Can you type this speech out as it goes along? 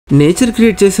Nature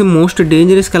create చేసే most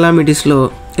dangerous కెలామిటీస్లో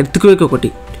earthquake ఒకటి.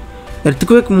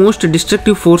 Earthquake most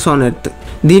destructive force on earth.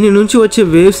 దీని నుంచి వచ్చే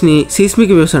వేవ్స్ని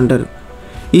సీస్మిక్ వేవ్స్ అంటారు.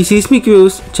 ఈ సీస్మిక్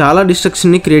వేవ్స్ చాలా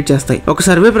డిస్ట్రక్షన్ని క్రియేట్ చేస్తాయి. ఒక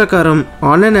సర్వే ప్రకారం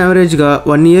ఆన్ అండ్ యావరేజ్గా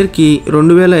 1 ఇయర్కి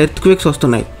 2000 ఎర్త్క్వేక్స్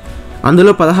వస్తున్నాయి.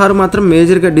 అందులో 16 మాత్రం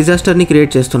మేజర్గా డిజాస్టర్ని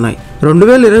క్రియేట్ చేస్తున్నాయి.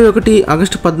 2021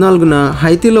 ఆగస్టు 14న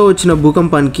హైతీలో వచ్చిన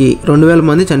భూకంపానికి 2000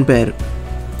 మంది చనిపోయారు.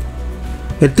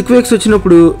 ఎర్త్క్వేక్స్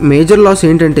వచ్చినప్పుడు మేజర్ లాస్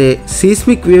ఏంటంటే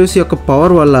సీస్మిక్ వేవ్స్ యొక్క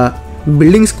పవర్ వల్ల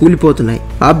బిల్డింగ్స్ కూలిపోతున్నాయి.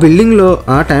 ఆ బిల్డింగ్లో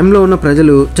ఆ టైంలో ఉన్న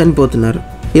ప్రజలు చనిపోతున్నారు.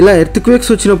 ఇలా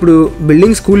ఎర్త్క్వేక్స్ వచ్చినప్పుడు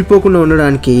బిల్డింగ్స్ కూలిపోకుండా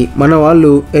ఉండడానికి మన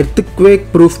వాళ్ళు ఎర్త్క్వేక్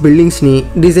ప్రూఫ్ బిల్డింగ్స్ని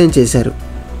డిజైన్ చేశారు.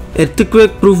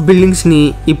 ఎర్త్క్వేక్ ప్రూఫ్ బిల్డింగ్స్ని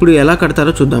ఇప్పుడు ఎలా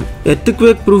కడతారో చూద్దాం.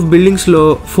 ఎర్త్క్వేక్ ప్రూఫ్ బిల్డింగ్స్లో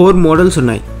 4 మోడల్స్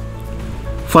ఉన్నాయి.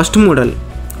 First model,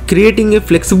 creating a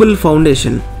flexible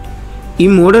foundation. ఈ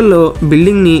మోడల్లో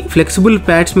బిల్డింగ్ని ఫ్లెక్సిబుల్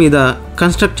ప్యాడ్స్ మీద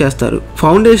కన్స్ట్రక్ట్ చేస్తారు.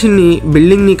 ఫౌండేషన్ని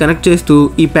బిల్డింగ్ని కనెక్ట్ చేస్తూ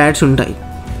ఈ ప్యాడ్స్ ఉంటాయి.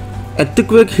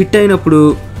 ఎర్త్క్వేక్ హిట్ అయినప్పుడు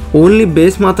ఓన్లీ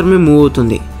బేస్ మాత్రమే మూవ్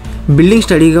అవుతుంది, బిల్డింగ్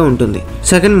స్టడీగా ఉంటుంది.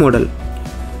 Second model,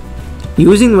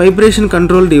 using vibration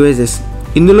control devices.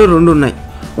 ఇందులో 2 ఉన్నాయి.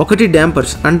 ఒకటి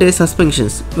డ్యాంపర్స్ అంటే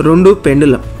సస్పెన్షన్స్, 2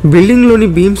 పెండులం. బిల్డింగ్లోని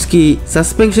బీమ్స్కి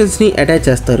సస్పెన్షన్స్ని అటాచ్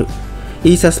చేస్తారు.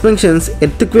 ఈ సస్పెన్షన్స్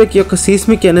ఎర్త్క్వేక్ యొక్క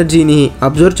సీస్మిక్ ఎనర్జీని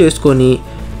అబ్జర్వ్ చేసుకొని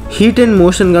హీట్ అండ్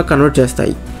మోషన్గా కన్వర్ట్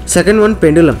చేస్తాయి. Second one,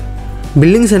 pendulum.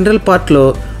 Building central పార్ట్లో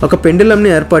ఒక పెండులంని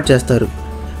ఏర్పాటు చేస్తారు.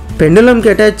 పెండులంకి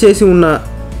అటాచ్ చేసి ఉన్న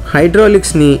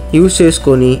హైడ్రాలిక్స్ని యూజ్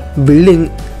చేసుకొని బిల్డింగ్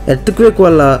ఎర్త్క్వేక్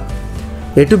వల్ల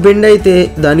ఎటు బెండ్ అయితే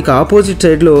దానికి ఆపోజిట్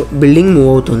సైడ్లో బిల్డింగ్ మూవ్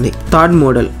అవుతుంది. Third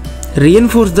model,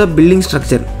 reinforce the building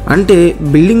structure. అంటే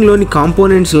బిల్డింగ్లోని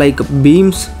components like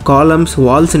beams, columns,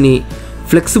 వాల్స్ని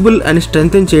flexible and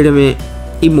strengthen చేయడమే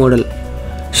ఈ model.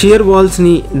 Shear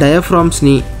వాల్స్ని,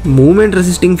 డయాఫ్రామ్స్ని, moment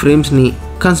resisting ఫ్రేమ్స్ని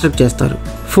construct చేస్తారు.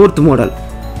 Fourth model,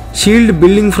 shield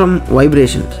building from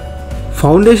vibrations.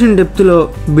 Foundation డెప్త్లో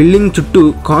building చుట్టూ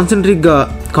కాన్సెంట్రిక్గా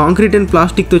కాంక్రీట్ అండ్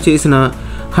ప్లాస్టిక్తో చేసిన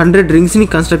 100 రింగ్స్ని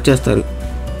construct చేస్తారు.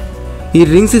 ఈ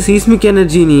rings seismic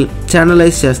ఎనర్జీని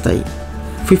channelise చేస్తాయి.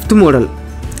 Fifth model,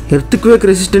 earthquake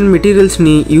resistant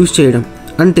మెటీరియల్స్ని use చేయడం.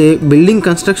 అంటే బిల్డింగ్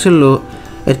కన్స్ట్రక్షన్లో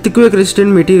ఎర్త్క్వేక్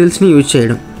రెసిస్టెంట్ మెటీరియల్స్ని యూజ్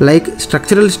చేయడం like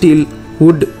structural steel,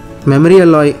 would, memory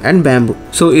Alai and bamboo.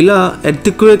 So ఇలా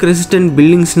ఎర్త్క్వేక్ రెసిస్టెంట్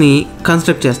బిల్డింగ్స్ని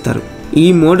కన్స్ట్రక్ట్ చేస్తారు. ఈ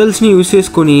మోడల్స్ని యూజ్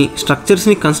చేసుకొని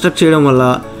స్ట్రక్చర్స్ని కన్స్ట్రక్ట్ చేయడం వల్ల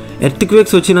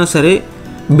ఎర్త్క్వేక్స్ వచ్చినా సరే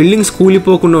బిల్డింగ్స్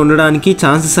కూలిపోకుండా ఉండడానికి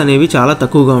ఛాన్సెస్ అనేవి చాలా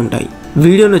తక్కువగా ఉంటాయి.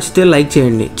 వీడియో నచ్చితే లైక్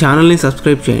చేయండి, ఛానల్ని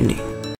సబ్స్క్రైబ్ చేయండి.